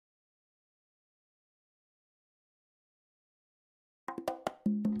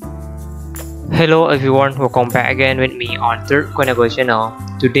Hello everyone, welcome back again with me on third Koniago channel.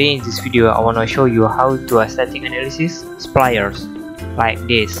 Today in this video I want to show you how to static analysis Pliers like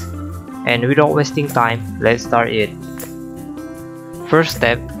this. And without wasting time, let's start it. First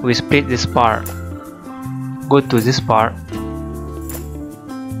step, we split this part. Go to this part.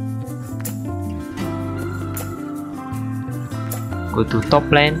 Go to top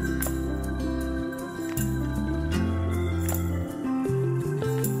plane.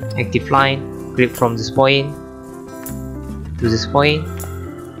 Active line. Click from this point to this point.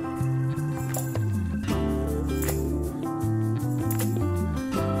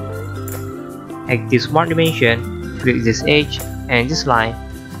 Active smart dimension. Click this edge and this line.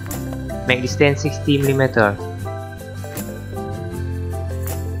 Make distance 60 mm.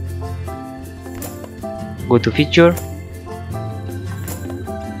 Go to feature.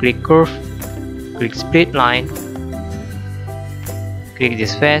 Click curve. Click split line. Click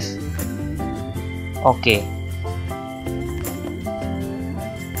this face. OK.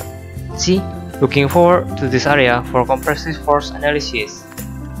 See, looking forward to this area for compressive force analysis.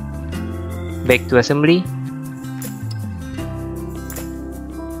 Back to assembly.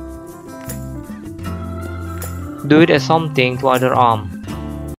 Do it as something to other arm.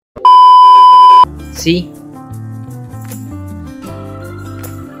 See?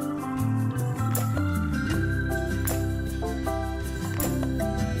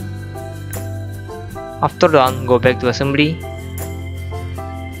 After done, go back to assembly.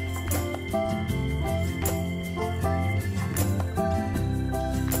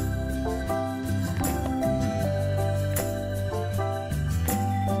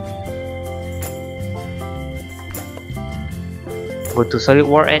 Go to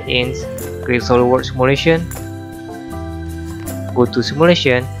Solidworks add-ins, click Solidworks simulation. Go to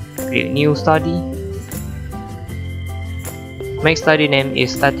simulation, click new study. Make study name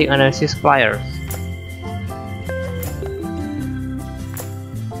is static analysis Pliers.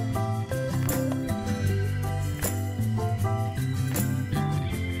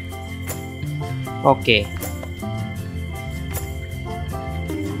 OK.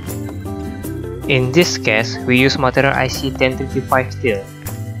 In this case, we use material IC 1035 steel,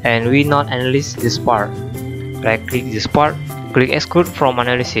 and we not analyze this part. Right click this part, click exclude from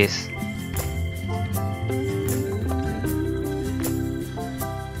analysis.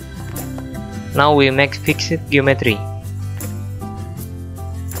 Now we make fixed geometry.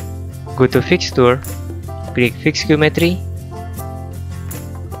 Go to fixture, click fixed geometry.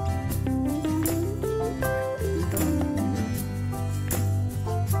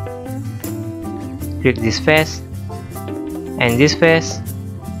 Click this face and this face.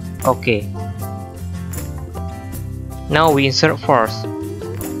 OK. Now we insert force.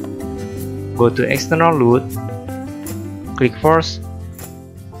 Go to external load. Click force.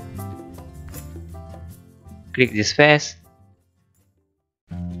 Click this face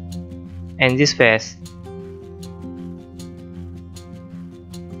and this face.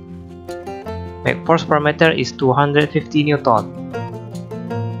 Make force parameter is 250 Newton.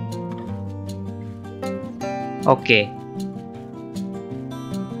 OK.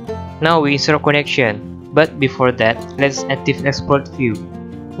 Now we insert connection, but before that, let's active exploit view.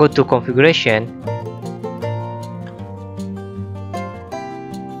 Go to configuration.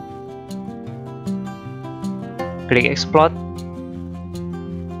 Click exploit.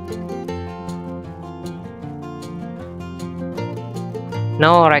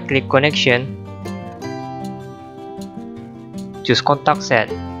 Now right click connection. Choose contact set.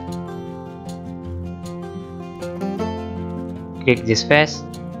 Click this face.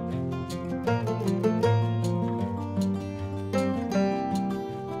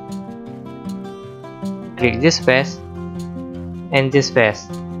 Click this face and this face.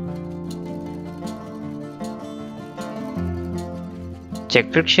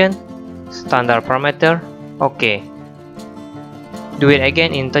 Check friction, standard parameter. OK. Do it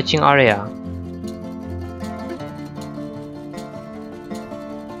again in touching area.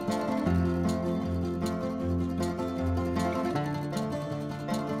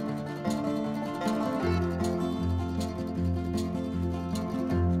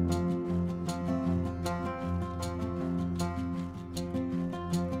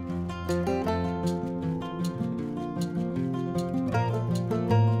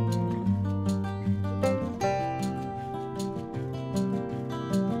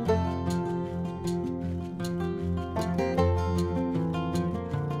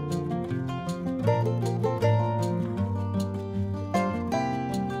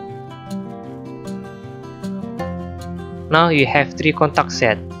 Now you have 3 contact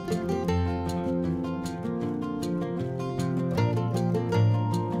set.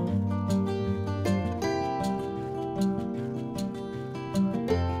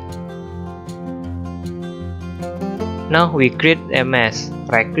 Now we create a mesh.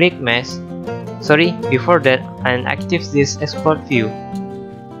 Right click mesh. Sorry, before that, unactive this export view.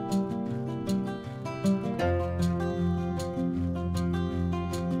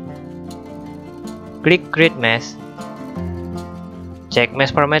 Click create mesh. Check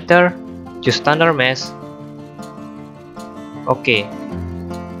mesh parameter. Choose standard mesh. OK.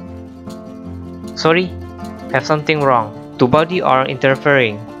 Sorry, have something wrong. Two body are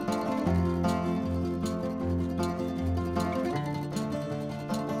interfering.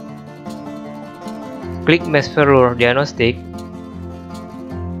 Click mesh failure diagnostic.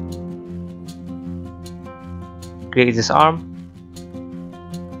 Click this arm.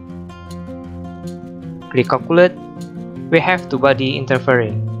 Click calculate. We have two body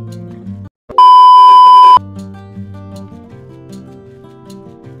interfering.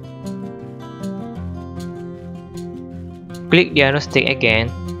 Click diagnostic again.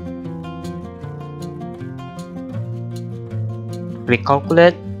 Click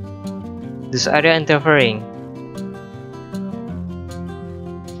calculate. This area interfering.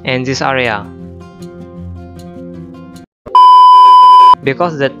 And this area.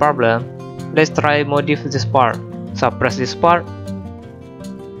 Because of that problem, let's try modify this part. Suppress this part.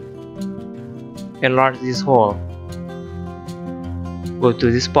 Enlarge this hole. Go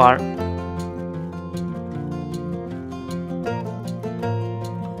to this part.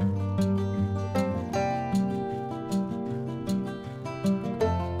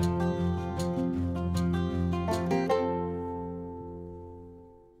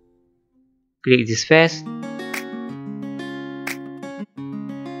 Click this face.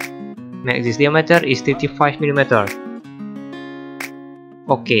 Make this diameter is 35 mm.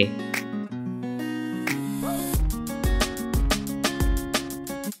 OK.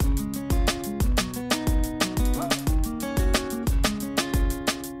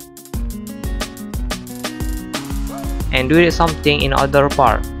 And do something in other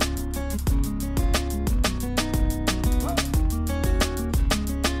part.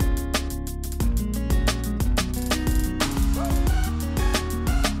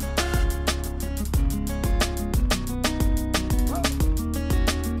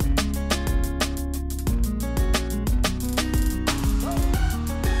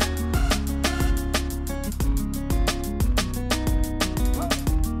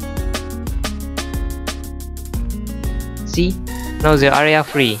 See, now the area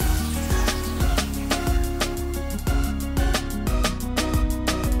free.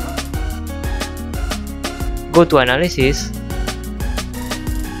 Go to analysis.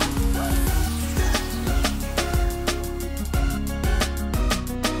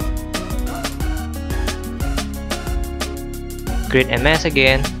 Create a mesh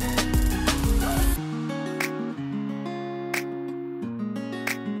again.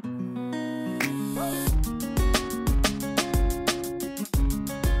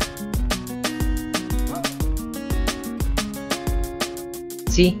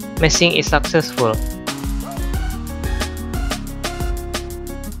 See, meshing is successful.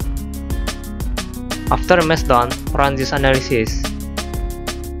 After mesh done, run this analysis.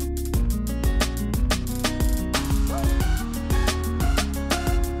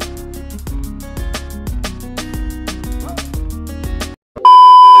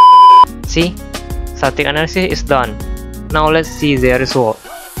 See, static analysis is done. Now let's see the result.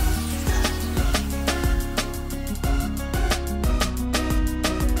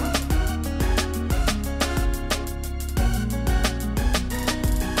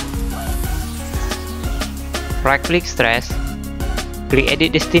 Right click stress, click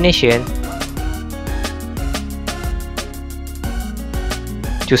edit destination,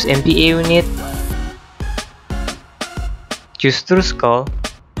 choose MPA unit, choose true skull,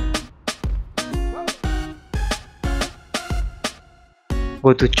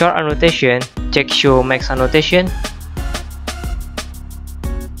 go to chart annotation, check show max annotation,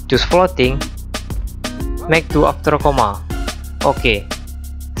 choose floating, make to after comma. OK.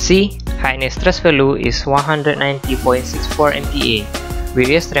 See, highness stress value is 190.64 MPa.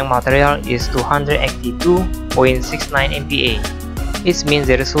 Various strength material is 282.69 MPa. It means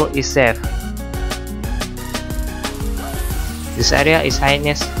the result is safe. This area is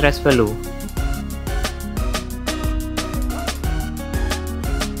highness stress value.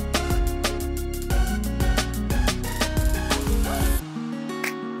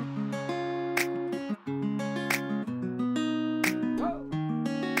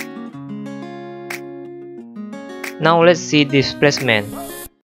 Now let's see displacement.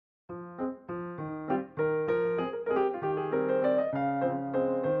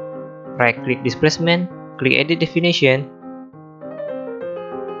 Right click displacement, click edit definition.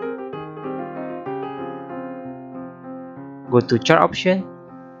 go to chart option,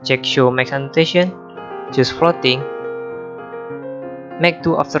 check show max annotation, choose floating, make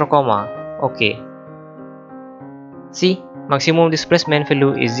 2 after comma, OK. See, maximum displacement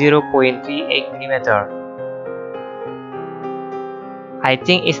value is 0.38 mm. I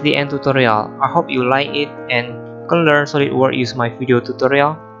think it's the end tutorial. I hope you like it and can learn Solidworks use my video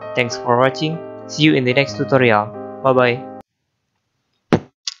tutorial. Thanks for watching. See you in the next tutorial. Bye bye.